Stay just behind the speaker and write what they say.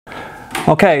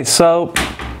Okay, so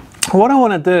what I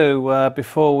want to do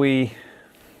before we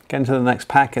get into the next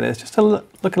packet is just to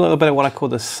look a little bit at what I call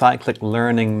the cyclic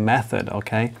learning method,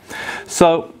 okay?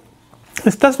 So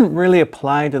this doesn't really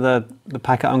apply to the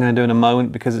packet I'm going to do in a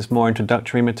moment because it's more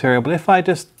introductory material, but if I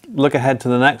just look ahead to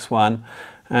the next one,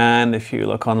 and if you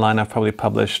look online, I've probably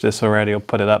published this already, I'll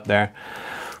put it up there.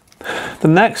 The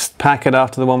next packet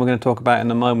after the one we're going to talk about in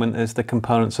a moment is the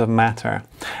components of matter.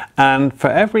 And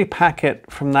for every packet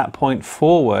from that point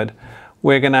forward,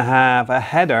 we're going to have a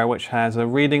header which has a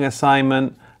reading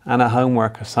assignment and a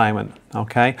homework assignment,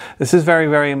 okay? This is very,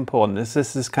 very important.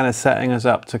 This is kind of setting us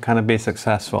up to kind of be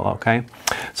successful, okay?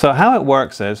 So how it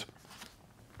works is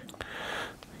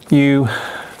you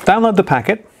download the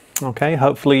packet, okay?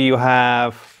 Hopefully you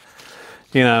have,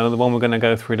 you know, the one we're going to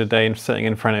go through today sitting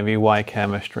in front of you, Why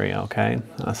Chemistry, okay?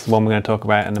 That's the one we're going to talk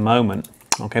about in a moment,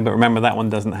 okay? But remember, that one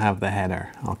doesn't have the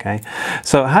header, okay?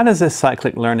 So how does this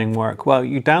cyclic learning work? Well,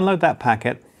 you download that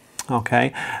packet,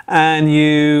 okay? And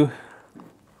you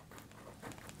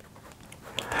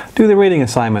do the reading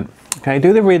assignment, okay?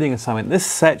 Do the reading assignment. This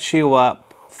sets you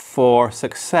up for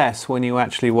success when you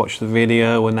actually watch the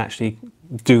video and actually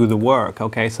do the work,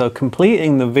 okay? So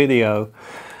completing the video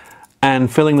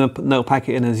and filling the note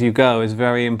packet in as you go is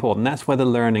very important. That's where the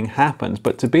learning happens.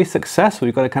 But to be successful,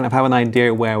 you've got to kind of have an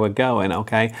idea where we're going,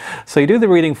 okay? So you do the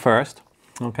reading first,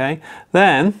 okay?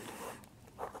 Then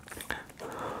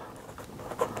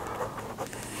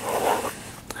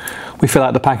we fill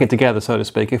out the packet together, so to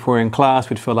speak. If we're in class,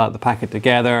 we'd fill out the packet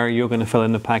together. You're going to fill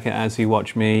in the packet as you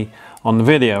watch me on the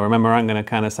video. Remember, I'm going to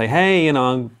kind of say, hey, you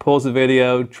know, pause the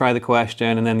video, try the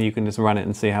question, and then you can just run it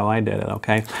and see how I did it,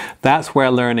 okay? That's where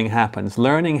learning happens.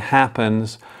 Learning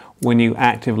happens when you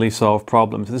actively solve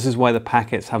problems. This is why the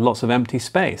packets have lots of empty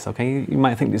space, okay? You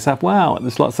might think to yourself, wow,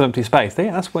 there's lots of empty space.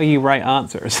 That's where you write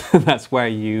answers. That's where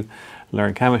you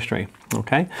learn chemistry,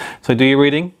 okay? So do your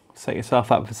reading, set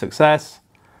yourself up for success.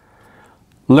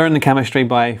 Learn the chemistry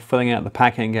by filling out the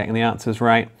packet and getting the answers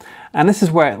right. And this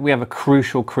is where we have a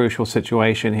crucial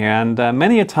situation here. And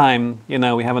many a time, you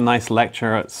know, we have a nice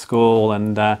lecture at school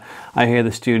and I hear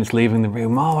the students leaving the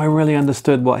room, oh, I really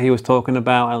understood what he was talking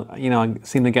about. You know, I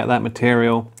seem to get that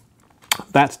material.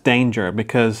 That's danger,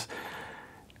 because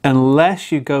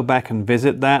unless you go back and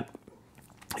visit that,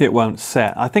 it won't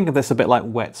set. I think of this a bit like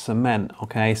wet cement,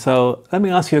 okay? So let me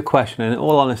ask you a question, and in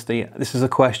all honesty, this is a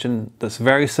question that's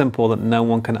very simple that no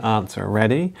one can answer.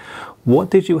 Ready? What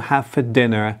did you have for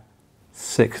dinner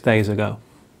 6 days ago?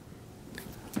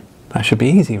 That should be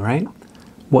easy, right?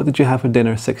 What did you have for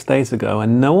dinner 6 days ago?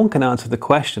 And no one can answer the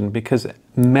question because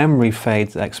memory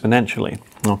fades exponentially,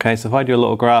 okay? So if I do a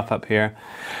little graph up here,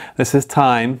 this is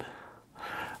time,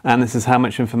 and this is how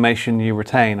much information you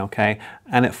retain, okay?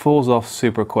 And it falls off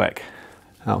super quick,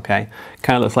 okay?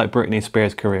 Kind of looks like Britney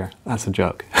Spears' career. That's a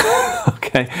joke,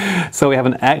 okay? So we have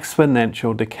an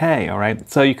exponential decay, all right?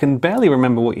 So you can barely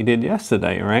remember what you did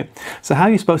yesterday, right? So how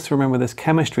are you supposed to remember this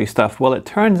chemistry stuff? Well, it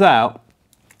turns out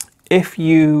if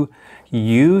you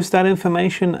use that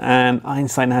information, and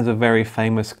Einstein has a very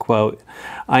famous quote.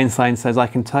 Einstein says, I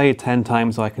can tell you 10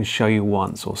 times, or I can show you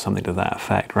once, or something to that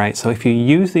effect, right? So if you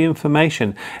use the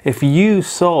information, if you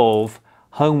solve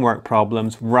homework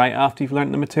problems right after you've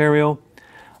learned the material,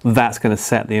 that's going to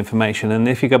set the information. And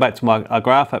if you go back to our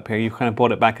graph up here, you've kind of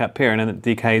brought it back up here, and then it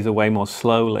decays away more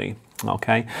slowly.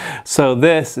 Okay, so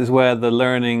this is where the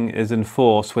learning is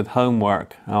enforced with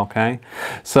homework, okay?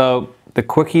 So the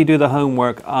quicker you do the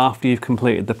homework after you've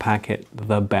completed the packet,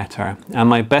 the better. And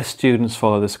my best students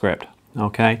follow the script,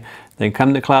 okay? They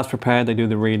come to class prepared, they do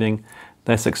the reading,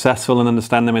 they're successful and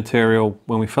understand the material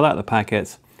when we fill out the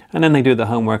packets, and then they do the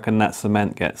homework and that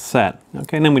cement gets set,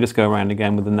 okay? And then we just go around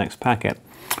again with the next packet,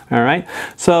 all right?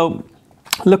 So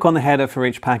look on the header for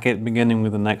each packet, beginning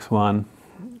with the next one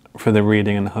for the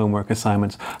reading and the homework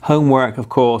assignments. Homework, of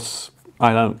course,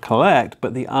 I don't collect,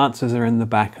 but the answers are in the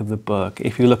back of the book.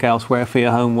 If you look elsewhere for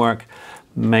your homework,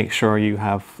 make sure you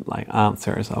have like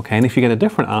answers, okay? And if you get a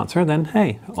different answer, then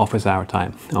hey, office hour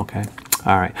time, okay?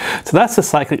 All right, so that's the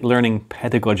cyclic learning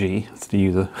pedagogy, to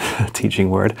use a teaching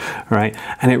word, right?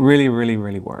 And it really, really,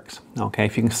 really works, okay?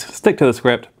 If you can stick to the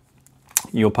script,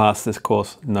 you'll pass this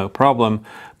course no problem,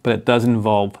 but it does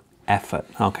involve effort,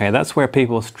 okay? That's where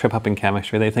people trip up in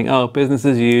chemistry. They think, oh, business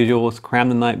as usual, let's cram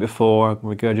the night before,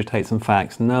 regurgitate some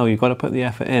facts. No, you've got to put the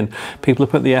effort in. People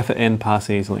who put the effort in pass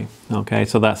easily, okay?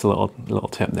 So that's a little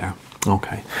tip there,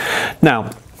 okay?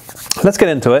 Now, let's get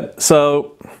into it.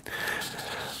 So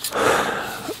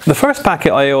the first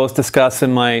packet I always discuss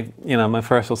in my, my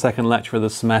first or second lecture of the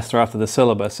semester after the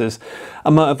syllabus is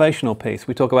a motivational piece.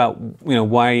 We talk about,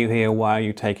 why are you here? Why are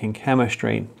you taking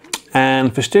chemistry?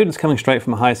 And for students coming straight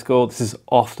from high school, this is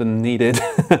often needed.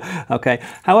 Okay.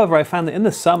 However, I found that in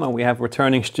the summer we have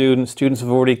returning students. Students have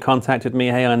already contacted me,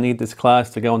 hey, I need this class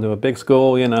to go into a big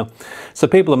school, you know. So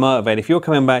people are motivated. If you're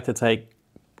coming back to take,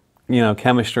 you know,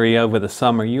 chemistry over the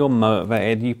summer, you're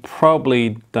motivated. You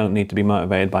probably don't need to be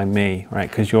motivated by me, right?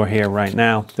 Because you're here right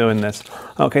now doing this.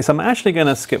 Okay, so I'm actually going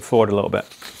to skip forward a little bit.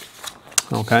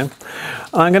 Okay.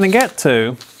 I'm going to get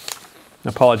to,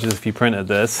 apologies if you printed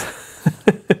this.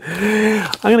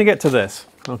 I'm going to get to this,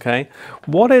 okay?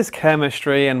 What is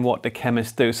chemistry and what do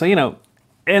chemists do? So, you know,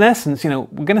 in essence, you know,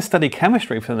 we're going to study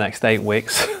chemistry for the next 8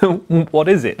 weeks. What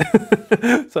is it?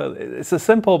 So it's a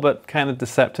simple but kind of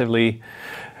deceptively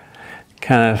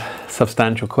kind of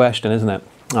substantial question, isn't it?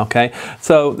 Okay,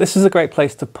 so this is a great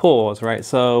place to pause, right?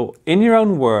 So in your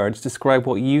own words, describe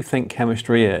what you think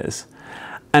chemistry is.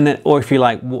 And then, or if you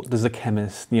like, what does a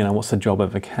chemist, you know, what's the job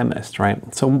of a chemist,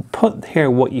 right? So put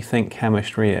here what you think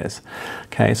chemistry is.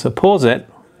 Okay, so pause it,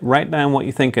 write down what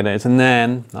you think it is, and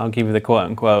then I'll give you the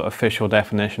quote-unquote official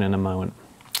definition in a moment.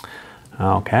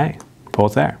 Okay,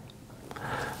 pause there.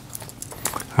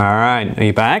 All right, are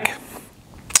you back?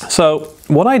 So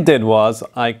what I did was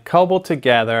I cobbled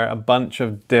together a bunch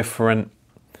of different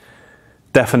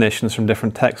definitions from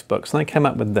different textbooks, and I came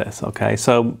up with this, okay?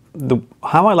 So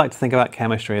how I like to think about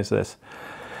chemistry is this.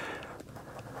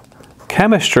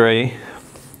 Chemistry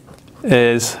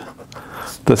is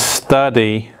the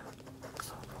study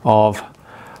of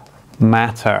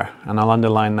matter, and I'll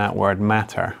underline that word,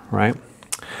 matter, right?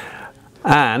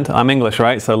 And I'm English,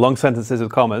 right? So long sentences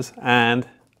with commas, and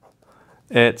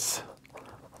its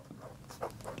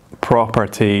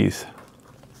properties.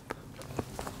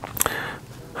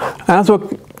 As we'll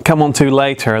come on to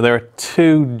later, there are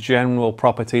two general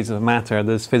properties of matter.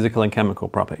 There's physical and chemical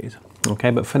properties. Okay,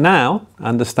 but for now,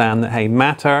 understand that, hey,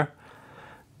 matter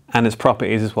and its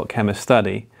properties is what chemists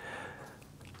study.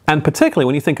 And particularly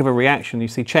when you think of a reaction, you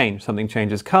see change. Something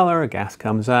changes color, a gas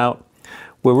comes out.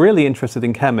 We're really interested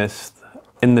in chemists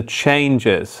in the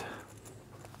changes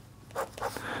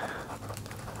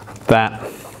that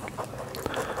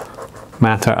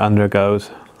matter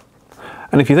undergoes.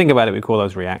 And if you think about it, we call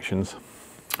those reactions.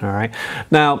 All right.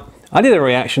 Now, I did a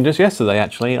reaction just yesterday,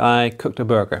 actually. I cooked a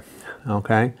burger,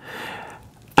 okay?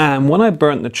 And when I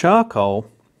burnt the charcoal,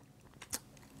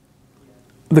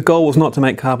 the goal was not to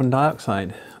make carbon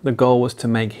dioxide. The goal was to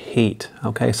make heat,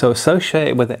 okay? So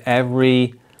associated with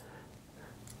every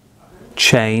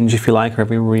change, if you like, or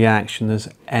every reaction, there's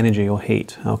energy or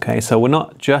heat, okay? So we're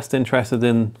not just interested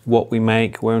in what we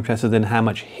make, we're interested in how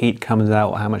much heat comes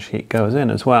out or how much heat goes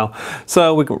in as well.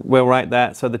 So we'll write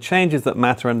that. So the changes that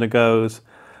matter undergoes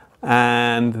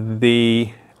and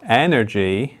the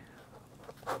energy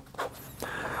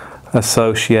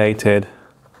associated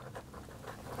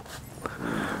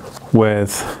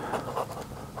with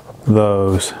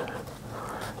those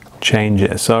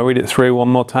changes. So I'll read it through one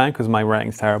more time because my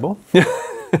writing's terrible.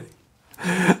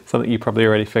 Something you probably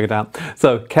already figured out.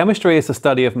 So chemistry is the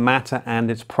study of matter and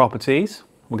its properties.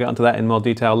 We'll get onto that in more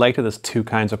detail later. There's two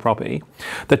kinds of property.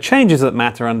 The changes that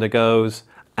matter undergoes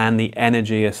and the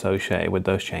energy associated with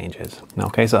those changes.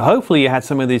 Okay, so hopefully you had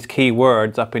some of these key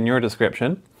words up in your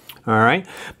description. All right,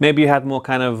 maybe you had more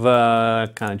kind of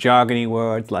jargony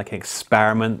words like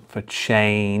experiment for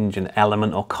change, an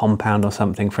element or compound or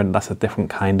something for that's a different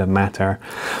kind of matter,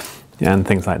 and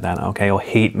things like that. Okay, or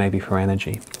heat maybe for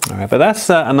energy. All right, but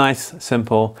that's a nice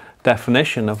simple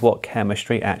definition of what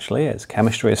chemistry actually is.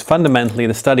 Chemistry is fundamentally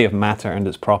the study of matter and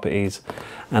its properties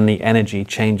and the energy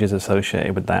changes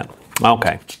associated with that.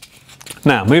 Okay,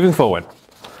 now moving forward.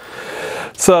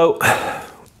 So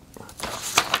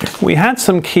we had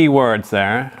some key words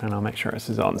there, and I'll make sure this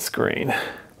is on screen.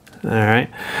 All right.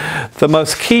 The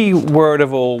most key word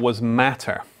of all was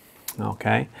matter.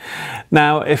 Okay.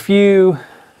 Now, if you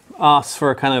ask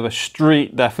for a kind of a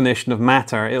street definition of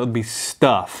matter, it would be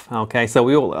stuff. Okay. So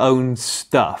we all own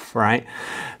stuff, right?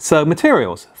 So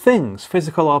materials, things,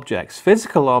 physical objects.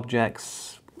 Physical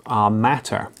objects are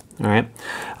matter. All right.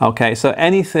 Okay. So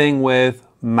anything with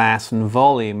mass and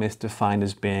volume is defined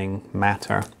as being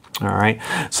matter. All right,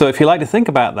 so if you like to think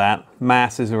about that,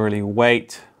 mass is really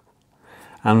weight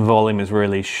and volume is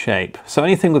really shape. So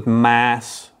anything with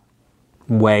mass,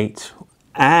 weight,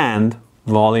 and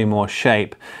volume or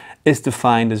shape is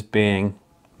defined as being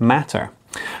matter.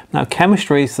 Now,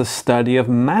 chemistry is the study of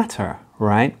matter,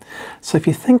 right? So if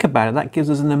you think about it, that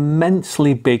gives us an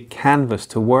immensely big canvas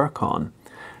to work on.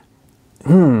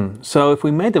 So if we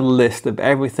made a list of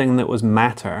everything that was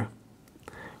matter,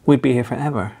 we'd be here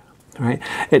forever. Right?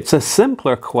 It's a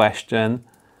simpler question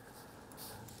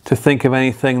to think of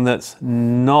anything that's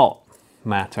not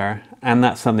matter, and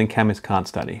that's something chemists can't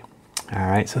study. All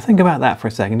right, so think about that for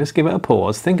a second. Just give it a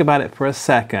pause. Think about it for a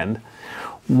second.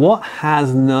 What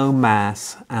has no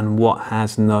mass and what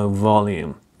has no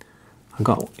volume? I've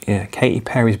got, yeah, Katy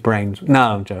Perry's brain.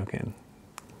 No, I'm joking.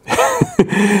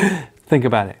 Think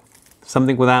about it.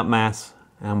 Something without mass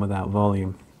and without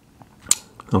volume.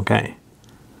 Okay.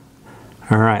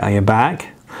 All right, are you back?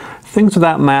 Things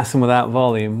without mass and without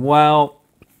volume. Well,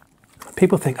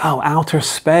 people think, oh, outer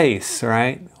space,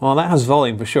 right? Well, that has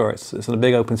volume for sure. It's in a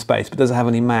big open space, but does it have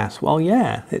any mass? Well,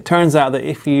 yeah. It turns out that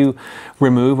if you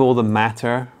remove all the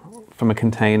matter from a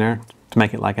container to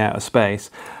make it like outer space,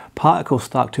 particles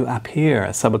start to appear.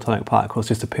 Subatomic particles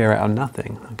just appear out of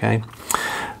nothing, okay?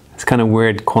 It's kind of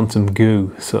weird quantum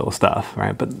goo sort of stuff,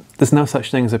 right? But there's no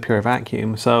such thing as a pure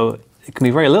vacuum. So it can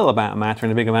be very little amount of matter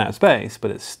in a big amount of space,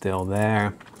 but it's still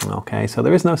there, okay? So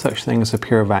there is no such thing as a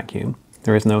pure vacuum.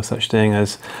 There is no such thing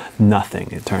as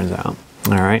nothing, it turns out,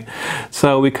 all right?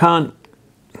 So we can't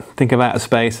think of outer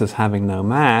space as having no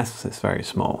mass. It's very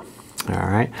small, all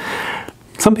right?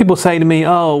 Some people say to me,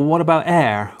 oh, what about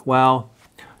air? Well,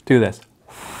 do this.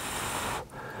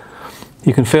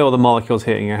 You can feel the molecules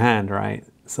hitting your hand, right?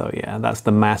 So yeah, that's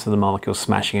the mass of the molecules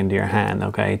smashing into your hand,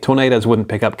 okay? Tornadoes wouldn't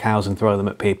pick up cows and throw them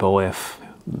at people if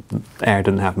air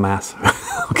didn't have mass,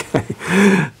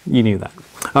 okay? You knew that.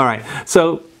 All right,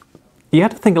 so you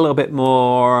have to think a little bit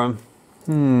more,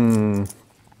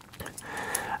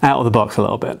 out of the box a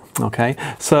little bit, okay?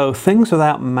 So things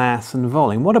without mass and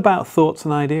volume. What about thoughts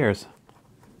and ideas?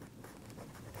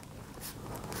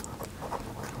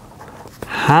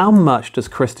 How much does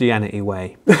Christianity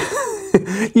weigh?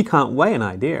 You can't weigh an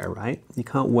idea, right? You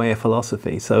can't weigh a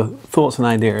philosophy. So thoughts and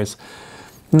ideas,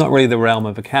 not really the realm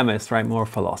of a chemist, right? More a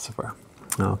philosopher,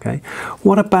 okay?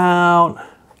 What about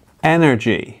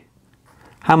energy?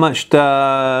 How much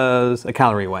does a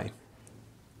calorie weigh?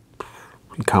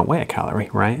 You can't weigh a calorie,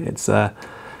 right? It's a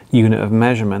unit of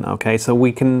measurement, okay? So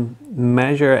we can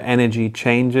measure energy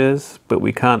changes, but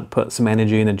we can't put some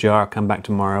energy in a jar, come back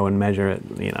tomorrow and measure it,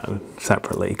 you know,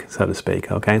 separately, so to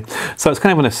speak, okay? So it's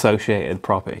kind of an associated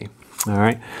property, all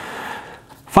right?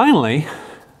 Finally,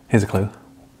 here's a clue.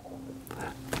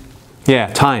 Yeah,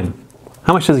 time.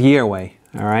 How much does a year weigh,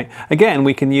 all right? Again,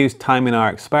 we can use time in our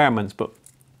experiments, but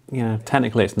you know,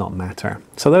 technically it's not matter.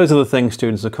 So those are the things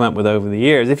students have come up with over the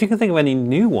years. If you can think of any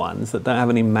new ones that don't have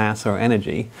any mass or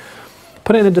energy,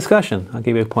 put it in a discussion. I'll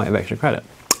give you a point of extra credit.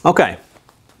 Okay.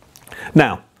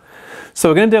 Now, so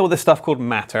we're going to deal with this stuff called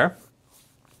matter.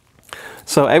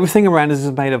 So everything around us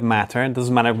is made of matter. It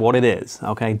doesn't matter what it is.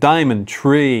 Okay, diamond,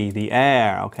 tree, the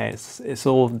air. Okay, it's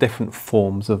all different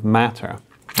forms of matter.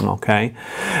 Okay.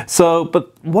 So,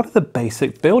 but what are the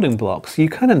basic building blocks? You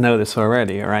kind of know this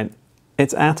already, all right?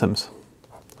 It's atoms.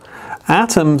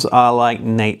 Atoms are like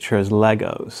nature's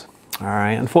Legos, all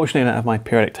right? Unfortunately, I don't have my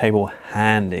periodic table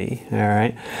handy, all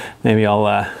right? Maybe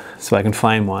I'll, so I can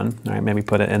find one, all right? Maybe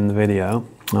put it in the video,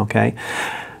 okay?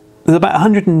 There's about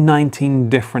 119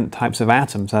 different types of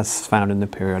atoms as found in the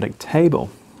periodic table,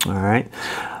 all right?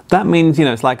 That means, you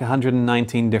know, it's like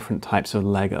 119 different types of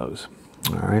Legos,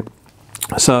 all right?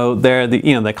 So they're,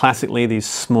 they're classically these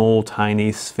small,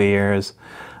 tiny spheres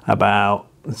about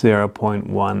 0.1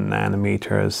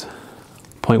 nanometers,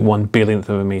 0.1 billionth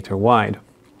of a meter wide,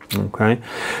 okay?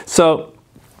 So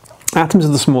atoms are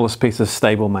the smallest piece of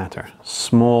stable matter,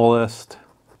 smallest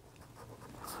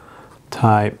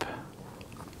type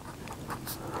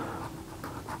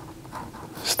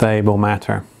stable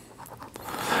matter.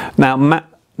 Now,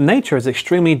 nature is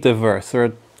extremely diverse. There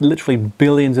are literally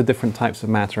billions of different types of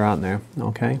matter out there,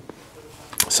 okay?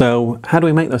 So how do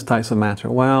we make those types of matter?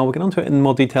 Well, we'll get onto it in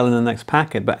more detail in the next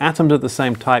packet, but atoms of the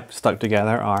same type stuck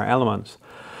together are elements.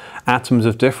 Atoms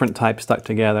of different types stuck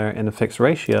together in a fixed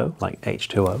ratio, like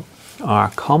H2O,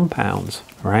 are compounds,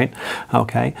 right?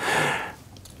 Okay.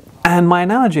 And my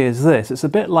analogy is this. It's a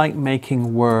bit like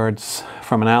making words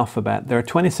from an alphabet. There are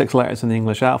 26 letters in the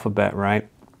English alphabet, right?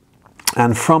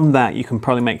 And from that, you can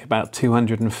probably make about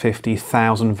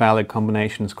 250,000 valid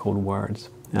combinations called words.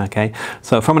 Okay,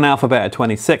 so from an alphabet of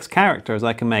 26 characters,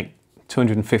 I can make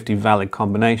 250 valid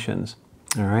combinations,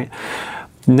 all right?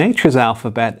 Nature's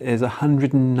alphabet is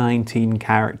 119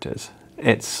 characters.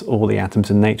 It's all the atoms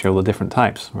in nature, all the different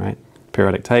types, right?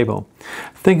 Periodic table.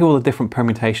 Think of all the different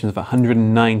permutations of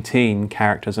 119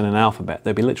 characters in an alphabet.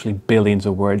 There'd be literally billions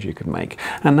of words you could make.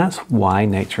 And that's why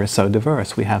nature is so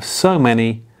diverse. We have so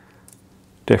many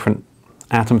different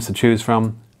atoms to choose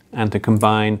from and to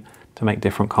combine to make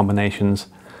different combinations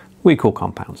we call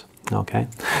compounds, okay?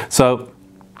 So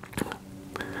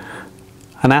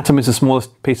an atom is the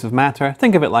smallest piece of matter.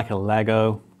 Think of it like a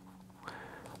Lego.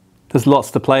 There's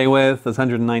lots to play with. There's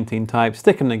 119 types.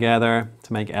 Stick them together to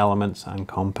make elements and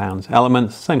compounds.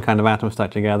 Elements, same kind of atoms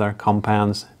stuck together.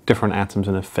 Compounds, different atoms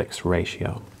in a fixed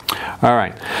ratio. All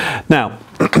right. Now,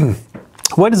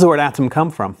 where does the word atom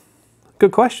come from?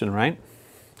 Good question, right?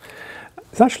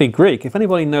 It's actually Greek. If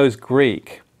anybody knows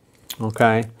Greek,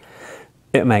 okay,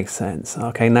 it makes sense.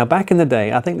 Okay, now back in the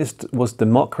day, I think this was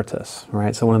Democritus,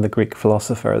 right? So one of the Greek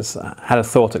philosophers had a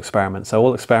thought experiment. So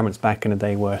all experiments back in the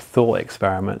day were thought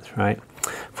experiments, right?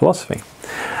 Philosophy.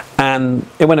 And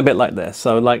it went a bit like this.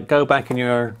 So like go back in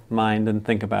your mind and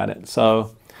think about it.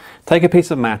 So take a piece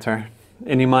of matter,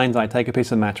 in your mind's eye, take a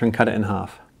piece of matter and cut it in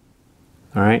half.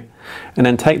 All right? And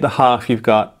then take the half you've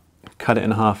got, cut it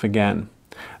in half again.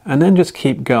 And then just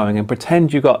keep going and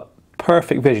pretend you've got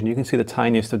perfect vision. You can see the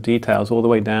tiniest of details all the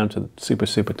way down to super,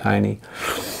 super tiny.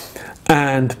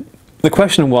 And the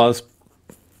question was,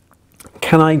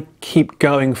 can I keep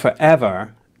going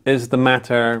forever? Is the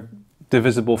matter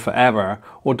divisible forever?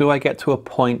 Or do I get to a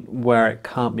point where it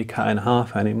can't be cut in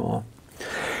half anymore?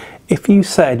 If you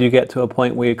said you get to a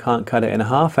point where you can't cut it in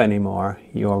half anymore,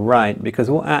 you're right, because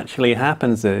what actually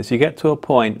happens is you get to a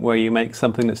point where you make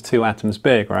something that's 2 atoms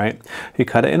big, right? You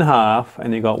cut it in half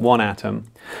and you got 1 atom.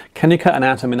 Can you cut an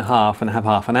atom in half and have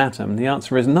half an atom? The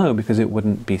answer is no, because it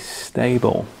wouldn't be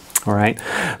stable, all right?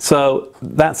 So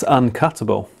that's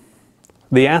uncuttable.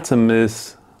 The atom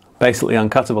is basically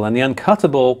uncuttable, and the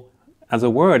uncuttable as a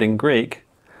word in Greek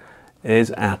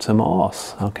is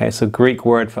atomos. Okay, so Greek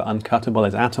word for uncuttable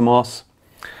is atomos,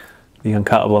 the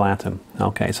uncuttable atom.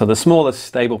 Okay, so the smallest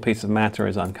stable piece of matter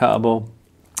is uncuttable.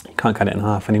 You can't cut it in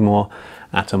half anymore.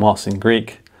 Atomos in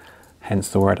Greek, hence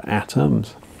the word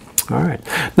atoms. All right,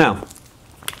 now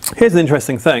here's an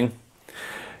interesting thing.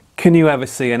 Can you ever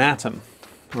see an atom?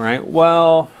 All right,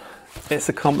 well, it's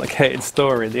a complicated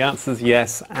story. The answer is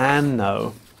yes and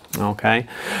no. Okay,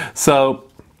 so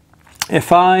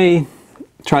if I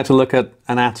try to look at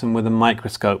an atom with a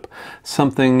microscope,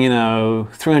 something,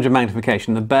 300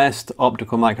 magnification, the best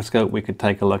optical microscope we could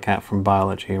take a look at from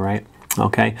biology, right?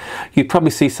 Okay, you'd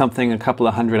probably see something a couple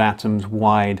of 100 atoms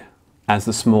wide as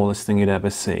the smallest thing you'd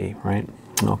ever see, right?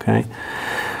 Okay,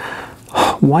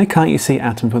 why can't you see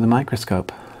atoms with a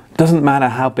microscope? Doesn't matter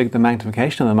how big the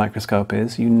magnification of the microscope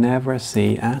is, you never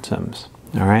see atoms,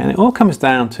 all right? And it all comes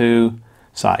down to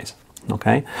size,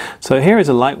 okay? So here is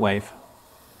a light wave,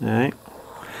 all right?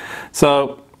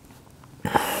 So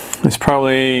it's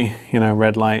probably,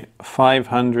 red light,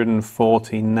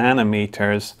 540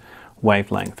 nanometers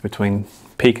wavelength between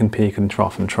peak and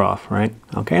trough, right?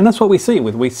 Okay, and that's what we see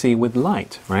with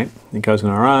light, right? It goes in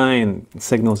our eye and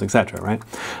signals, etc., right?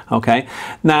 Okay,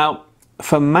 now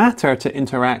for matter to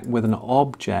interact with an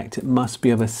object, it must be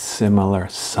of a similar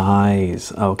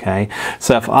size, okay?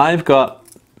 So if I've got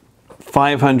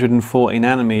 540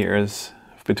 nanometers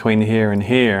between here and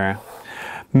here,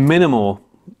 minimal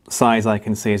size I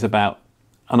can see is about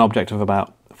an object of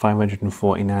about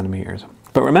 540 nanometers.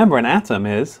 But remember, an atom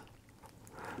is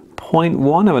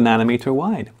 0.1 of a nanometer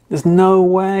wide. There's no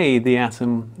way the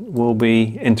atom will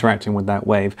be interacting with that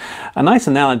wave. A nice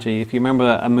analogy, if you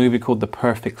remember a movie called The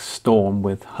Perfect Storm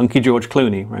with hunky George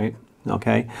Clooney, right?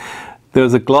 Okay. There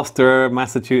was a Gloucester,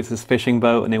 Massachusetts fishing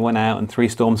boat, and it went out and 3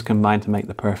 storms combined to make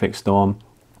the perfect storm.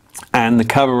 And the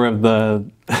cover of the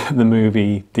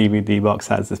movie DVD box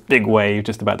has this big wave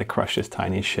just about to crush this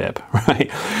tiny ship, right?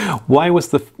 Why was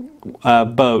the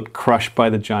boat crushed by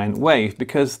the giant wave?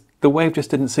 Because the wave just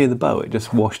didn't see the boat, it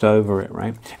just washed over it,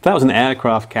 right? If that was an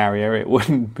aircraft carrier, it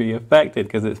wouldn't be affected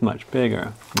because it's much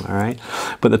bigger, all right?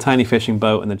 But the tiny fishing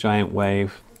boat and the giant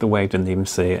wave, the wave didn't even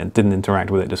see it and didn't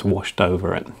interact with it, just washed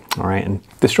over it, all right, and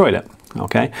destroyed it,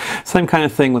 okay? Same kind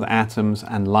of thing with atoms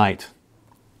and light.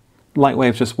 Light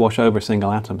waves just wash over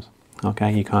single atoms,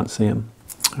 okay? You can't see them,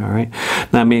 all right?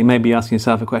 Now, you may be asking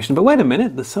yourself a question, but wait a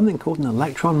minute, there's something called an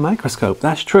electron microscope.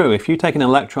 That's true. If you take an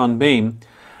electron beam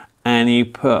and you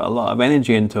put a lot of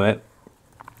energy into it,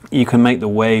 you can make the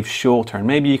wave shorter, and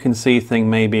maybe you can see things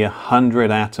maybe 100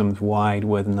 atoms wide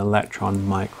with an electron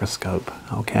microscope,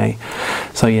 okay?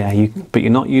 So yeah, but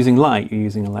you're not using light, you're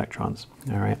using electrons,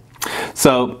 all right?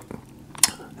 So,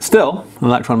 still, an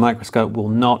electron microscope will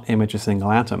not image a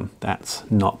single atom. That's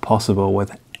not possible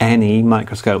with any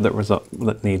microscope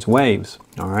that needs waves,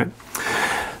 all right?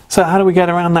 So how do we get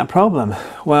around that problem?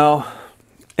 Well,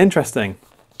 interesting.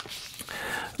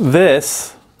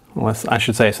 This, well, I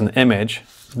should say it's an image.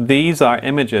 These are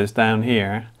images down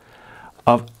here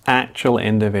of actual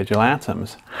individual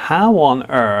atoms. How on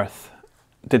earth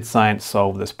did science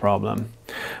solve this problem?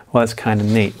 Well, it's kind of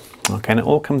neat, okay? And it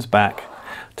all comes back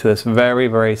to this very,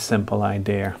 very simple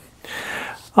idea.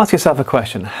 Ask yourself a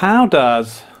question. How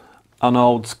does an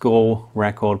old school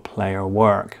record player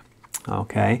work?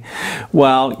 Okay,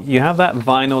 well, you have that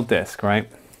vinyl disc, right?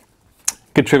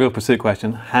 Good Trivial Pursuit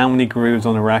question. How many grooves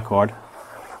on a record?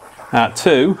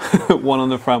 2, one on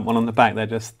the front, one on the back. They're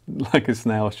just like a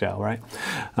snail shell, right?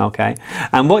 Okay,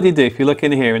 and what do you do? If you look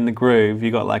in here in the groove, you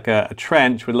got like a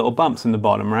trench with little bumps in the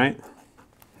bottom, right?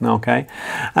 Okay,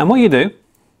 and what you do,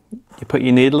 you put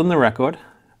your needle in the record,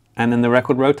 and then the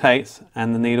record rotates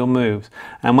and the needle moves.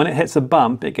 And when it hits a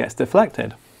bump, it gets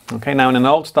deflected. Okay, now in an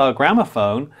old style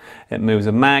gramophone, it moves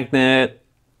a magnet,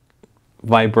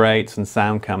 vibrates, and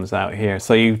sound comes out here.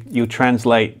 So you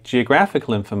translate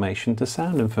geographical information to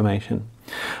sound information.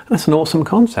 That's an awesome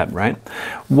concept, right?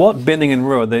 What Binning and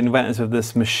Ruhr, the inventors of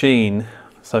this machine,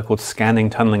 so-called scanning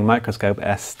tunneling microscope,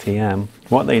 STM,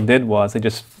 what they did was they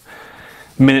just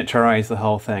miniaturized the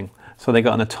whole thing. So they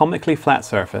got an atomically flat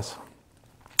surface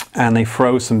and they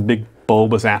froze some big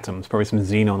bulbous atoms, probably some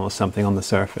xenon or something on the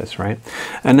surface, right?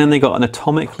 And then they got an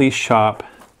atomically sharp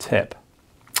tip.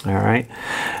 All right.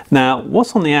 Now,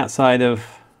 what's on the outside of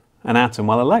an atom?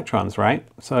 Well, electrons, right?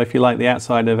 So if you like, the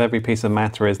outside of every piece of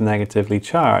matter is negatively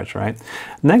charged, right?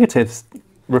 Negatives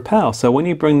repel. So when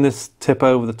you bring this tip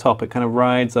over the top, it kind of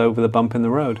rides over the bump in the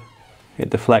road. It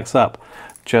deflects up,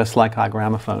 just like our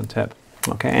gramophone tip.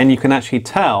 Okay, and you can actually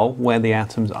tell where the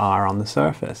atoms are on the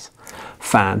surface.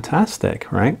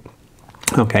 Fantastic, right?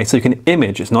 Okay, so you can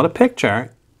image. It's not a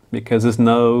picture because there's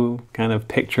no kind of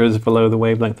pictures below the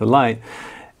wavelength of light.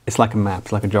 It's like a map,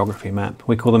 it's like a geography map.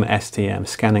 We call them STM,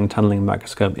 scanning tunneling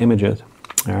microscope images.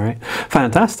 All right,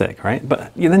 fantastic, right?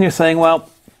 But then you're saying, well,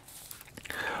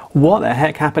 what the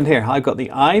heck happened here? I've got the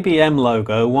IBM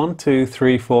logo, 1, 2,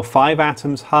 3, 4, 5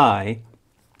 atoms high.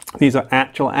 These are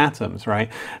actual atoms,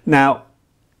 right? Now,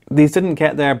 these didn't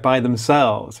get there by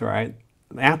themselves, right?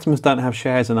 The atoms don't have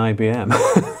shares in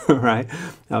IBM, right?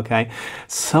 Okay,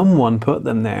 someone put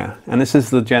them there. And this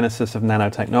is the genesis of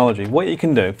nanotechnology. What you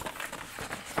can do,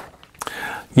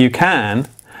 you can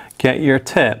get your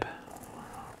tip,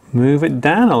 move it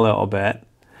down a little bit,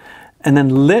 and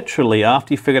then literally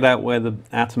after you figured out where the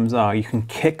atoms are, you can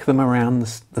kick them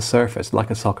around the surface like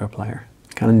a soccer player.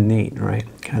 Kind of neat, right?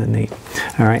 Kind of neat.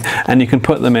 All right, and you can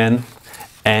put them in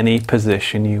any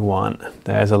position you want.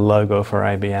 There's a logo for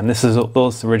IBM.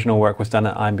 This original work was done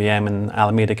at IBM in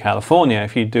Alameda, California.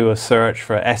 If you do a search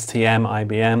for STM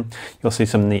IBM, you'll see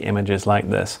some neat images like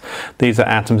this. These are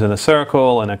atoms in a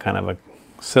circle and a kind of a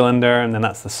cylinder, and then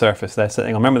that's the surface they're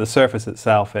sitting on. Remember, the surface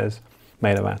itself is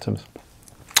made of atoms.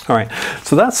 All right,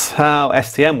 so that's how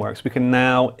STM works. We can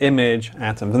now image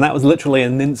atoms, and that was literally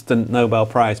an instant Nobel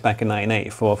Prize back in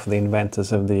 1984 for the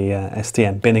inventors of the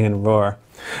STM, Binning and Ruhr.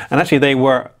 And actually they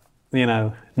were, you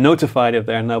know, notified of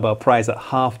their Nobel Prize at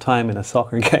half-time in a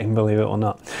soccer game, believe it or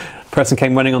not. A person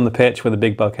came running on the pitch with a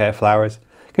big bouquet of flowers.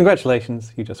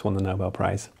 Congratulations, you just won the Nobel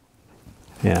Prize.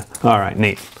 Yeah, all right,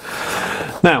 neat.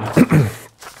 Now,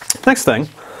 next thing,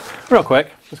 real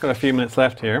quick, just got a few minutes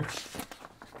left here.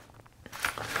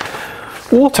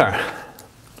 Water.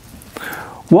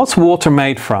 What's water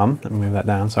made from? Let me move that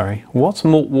down, sorry. What's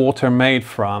water made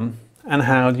from, and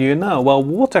how do you know? Well,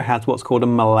 water has what's called a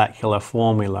molecular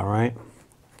formula, right?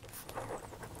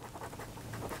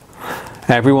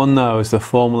 Everyone knows the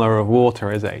formula of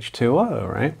water is H2O,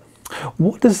 right?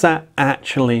 What does that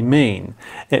actually mean?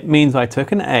 It means I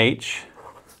took an H,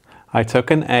 I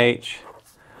took an H,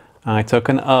 I took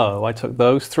an O. I took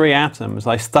those 3 atoms,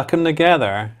 I stuck them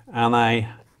together, and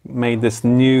I made this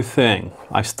new thing.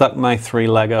 I stuck my 3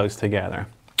 Legos together.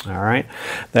 All right,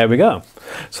 there we go.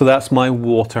 So that's my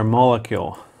water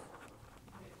molecule.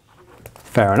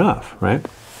 Fair enough, right?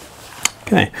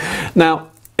 Okay,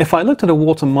 now if I looked at a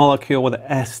water molecule with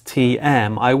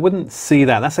STM, I wouldn't see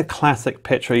that. That's a classic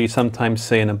picture you sometimes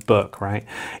see in a book, right?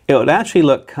 It would actually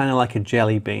look kind of like a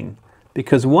jelly bean.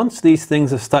 Because once these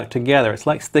things are stuck together, it's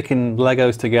like sticking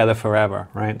Legos together forever,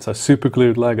 right? So super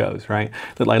glued Legos, right?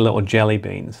 Look like little jelly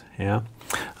beans, yeah?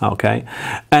 Okay.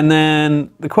 And then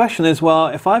the question is, well,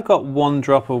 if I've got 1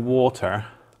 drop of water,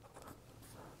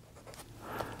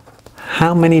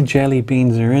 how many jelly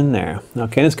beans are in there?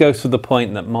 Okay, this goes to the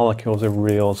point that molecules are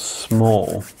real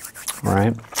small,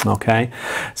 right? Okay,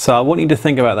 so I want you to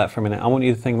think about that for a minute. I want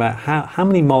you to think about how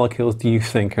many molecules do you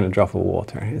think are in a drop of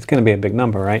water? It's going to be a big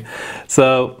number, right?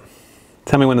 So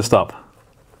tell me when to stop.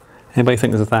 Anybody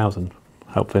think there's 1,000?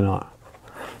 Hopefully not.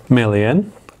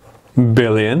 Million,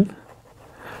 billion,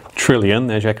 trillion,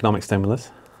 there's your economic stimulus.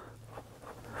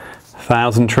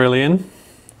 1,000 trillion,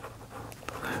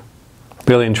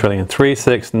 billion trillion, 3,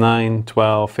 6, 9,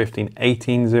 12, 15,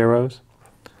 18 zeros,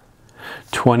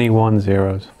 21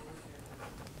 zeros.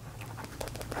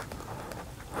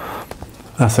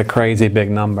 That's a crazy big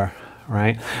number,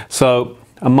 right? So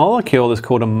A molecule is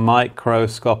called a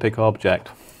microscopic object,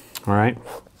 all right?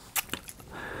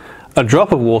 A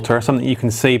drop of water, something you can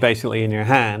see basically in your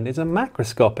hand, is a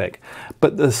macroscopic,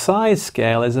 but the size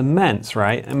scale is immense,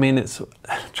 right? I mean,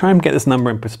 try and get this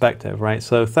number in perspective, right?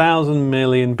 So 1,000,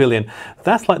 million, billion,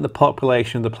 that's like the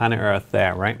population of the planet Earth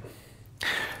there, right?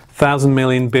 1,000,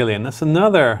 million, billion, that's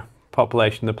another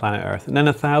population of the planet Earth, and then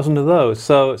 1,000 of those.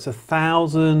 So it's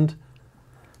 1,000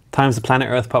 times the planet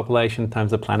Earth population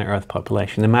times the planet Earth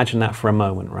population. Imagine that for a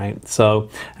moment, right? So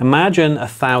imagine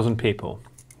 1,000 people.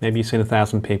 Maybe you've seen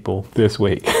 1,000 people this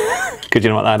week. Could you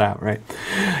knock that out, right?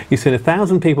 You've seen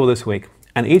 1,000 people this week,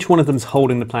 and each one of them is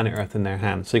holding the planet Earth in their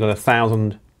hand. So you've got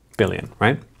 1,000 billion,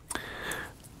 right?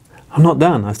 I'm not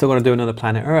done. I've still got to do another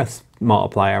planet Earth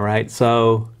multiplier, right?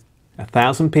 So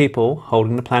 1,000 people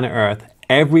holding the planet Earth.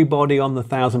 Everybody on the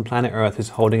 1,000 planet Earth is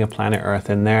holding a planet Earth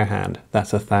in their hand.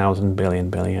 That's 1,000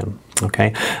 billion billion,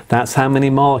 okay? That's how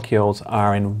many molecules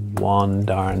are in one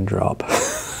darn drop.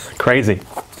 Crazy.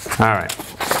 All right.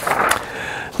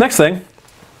 Next thing.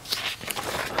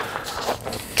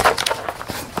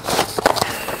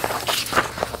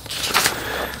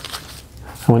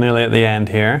 We're nearly at the end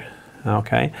here.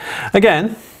 Okay.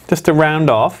 Again, just to round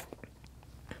off,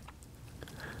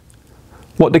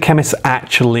 what do chemists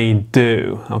actually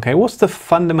do? Okay, what's the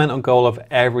fundamental goal of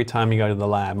every time you go to the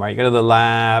lab, right? You go to the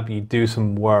lab, you do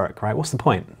some work, right? What's the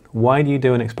point? Why do you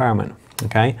do an experiment?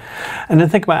 Okay, and then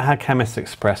think about how chemists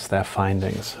express their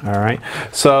findings, all right?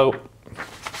 So,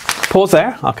 pause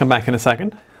there, I'll come back in a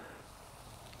second.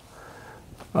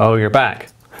 Oh, you're back.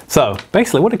 So,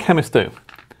 basically, what do chemists do?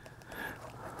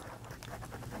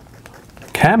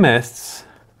 Chemists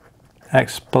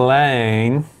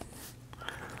explain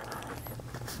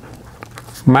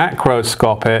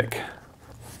macroscopic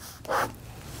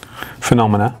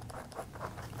phenomena.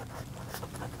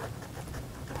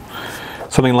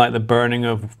 Something like the burning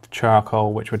of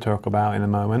charcoal, which we'll talk about in a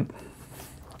moment.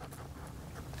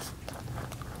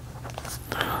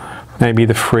 Maybe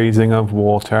the freezing of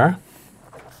water.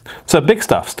 So big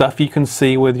stuff, stuff you can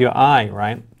see with your eye,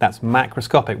 right? That's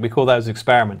macroscopic. We call those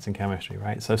experiments in chemistry,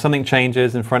 right? So if something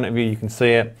changes in front of you, you can see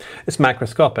it. It's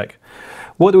macroscopic.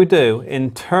 What do we do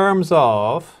in terms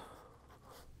of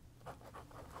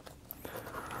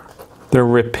the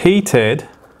repeated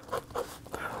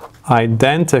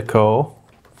identical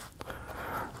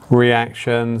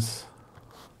reactions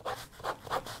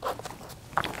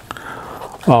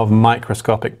of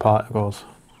microscopic particles?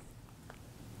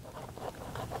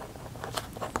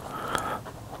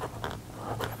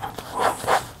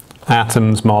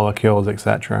 Atoms, molecules,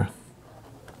 etc.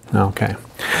 Okay,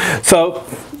 so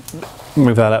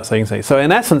move that out so you can see. So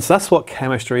in essence, that's what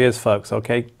chemistry is, folks,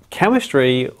 okay?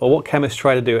 Chemistry, or what chemists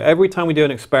try to do, every time we do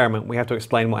an experiment, we have to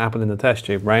explain what happened in the test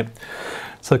tube, right?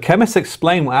 So chemists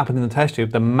explain what happened in the test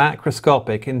tube, the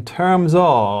macroscopic, in terms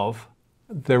of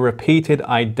the repeated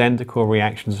identical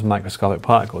reactions of microscopic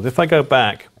particles. If I go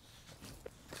back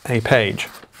a page,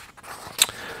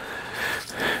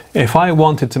 if I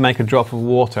wanted to make a drop of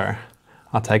water,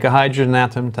 I'll take a hydrogen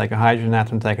atom, take a hydrogen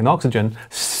atom, take an oxygen,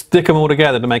 stick them all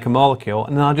together to make a molecule,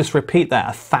 and then I'll just repeat that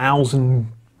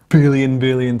 1,000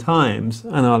 billion times,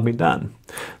 and I'll be done.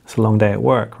 It's a long day at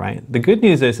work, right? The good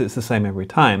news is it's the same every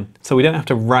time, so we don't have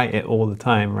to write it all the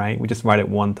time, right? We just write it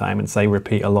one time and say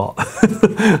repeat a lot.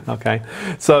 Okay,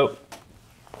 so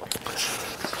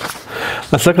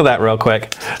let's look at that real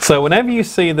quick. So whenever you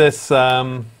see this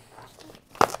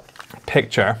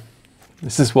picture,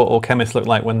 this is what all chemists look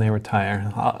like when they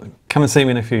retire. Come and see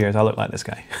me in a few years, I'll look like this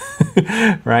guy.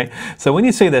 Right? So when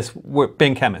you see this, we're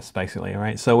being chemists, basically,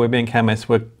 right? So we're being chemists,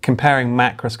 we're comparing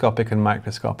macroscopic and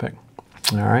microscopic.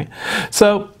 All right?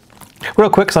 So, real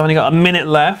quick, because I've only got a minute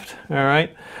left, all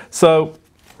right? So,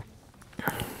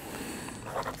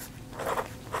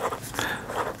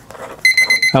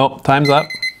 oh, time's up.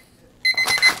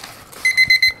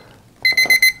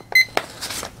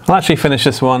 I'll actually finish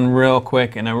this one real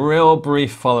quick in a real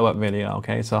brief follow-up video,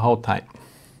 okay? So hold tight.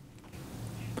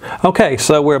 Okay,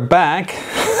 so we're back.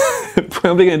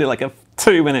 Probably gonna do like a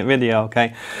 2-minute video,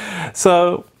 okay?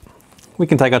 So we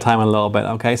can take our time a little bit,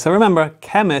 okay? So remember,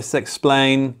 chemists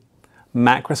explain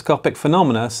macroscopic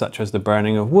phenomena such as the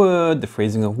burning of wood, the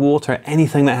freezing of water,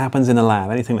 anything that happens in a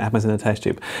lab, anything that happens in a test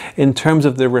tube, in terms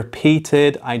of the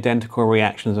repeated identical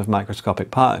reactions of microscopic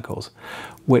particles,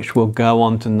 which we'll go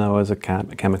on to know as a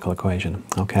chemical equation,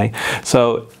 okay?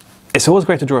 So it's always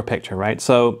great to draw a picture, right?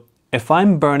 So if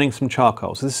I'm burning some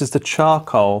charcoal, so this is the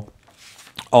charcoal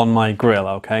on my grill,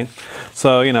 okay?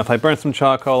 So, you know, if I burn some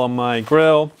charcoal on my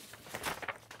grill,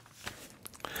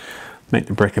 make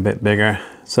the brick a bit bigger.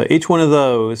 So each one of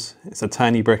those is a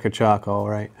tiny brick of charcoal,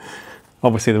 right?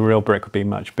 Obviously the real brick would be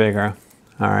much bigger.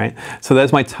 All right, so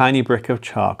there's my tiny brick of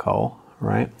charcoal,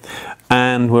 right?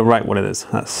 And we'll write what it is.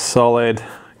 That's solid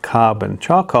carbon.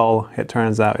 Charcoal, it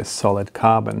turns out, is solid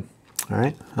carbon. All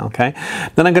right, okay.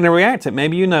 Then I'm going to react it.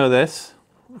 Maybe you know this.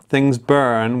 Things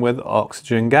burn with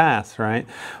oxygen gas, right?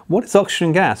 What is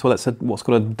oxygen gas? Well, it's what's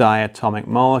called a diatomic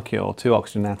molecule, two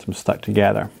oxygen atoms stuck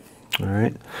together. All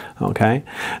right, okay.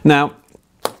 Now,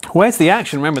 where's the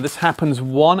action? Remember, this happens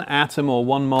one atom or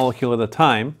one molecule at a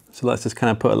time. So let's just kind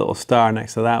of put a little star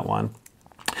next to that one.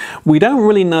 We don't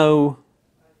really know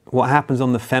what happens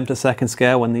on the femtosecond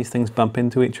scale when these things bump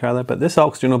into each other, but this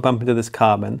oxygen will bump into this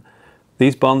carbon.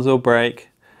 These bonds will break,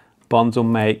 bonds will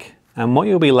make, and what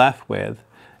you'll be left with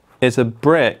is a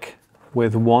brick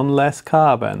with one less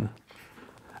carbon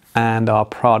and our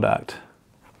product.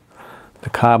 The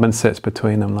carbon sits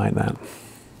between them like that.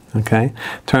 Okay?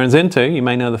 Turns into, you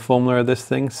may know the formula of this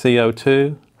thing,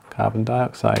 CO2, carbon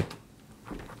dioxide.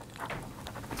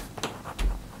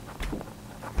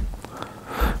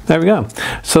 There we go.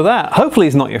 So that hopefully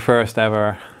is not your first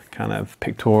ever kind of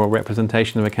pictorial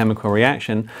representation of a chemical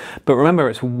reaction, but remember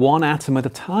it's one atom at a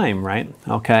time, right?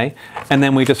 Okay, and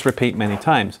then we just repeat many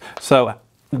times. So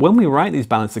when we write these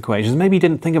balanced equations, maybe you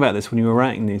didn't think about this when you were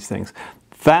writing these things.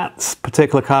 That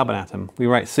particular carbon atom, we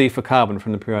write C for carbon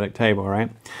from the periodic table, right?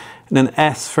 And then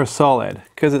S for solid,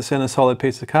 because it's in a solid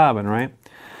piece of carbon, right?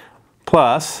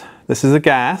 Plus, this is a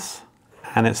gas,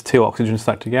 and it's two oxygens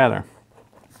stuck together.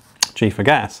 G for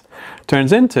gas.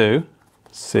 Turns into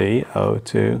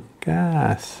CO2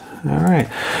 gas. All right.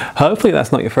 Hopefully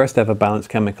that's not your first ever balanced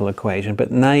chemical equation,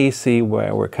 but now you see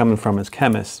where we're coming from as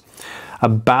chemists. A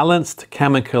balanced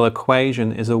chemical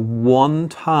equation is a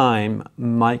one-time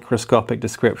microscopic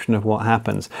description of what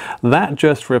happens. That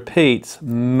just repeats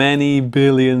many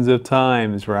billions of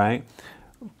times, right?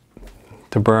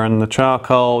 To burn the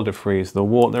charcoal, to freeze the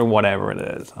water, whatever it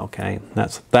is, okay?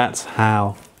 That's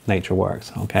how nature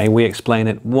works, okay? We explain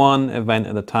it one event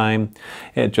at a time.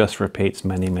 It just repeats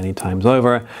many, many times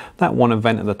over. That one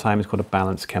event at a time is called a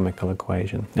balanced chemical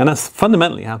equation. And that's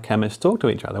fundamentally how chemists talk to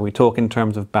each other. We talk in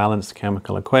terms of balanced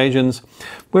chemical equations.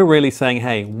 We're really saying,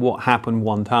 hey, what happened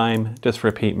one time, just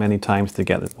repeat many times to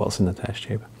get what's in the test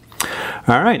tube.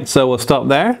 All right, so we'll stop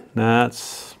there.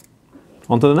 That's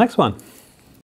on to the next one.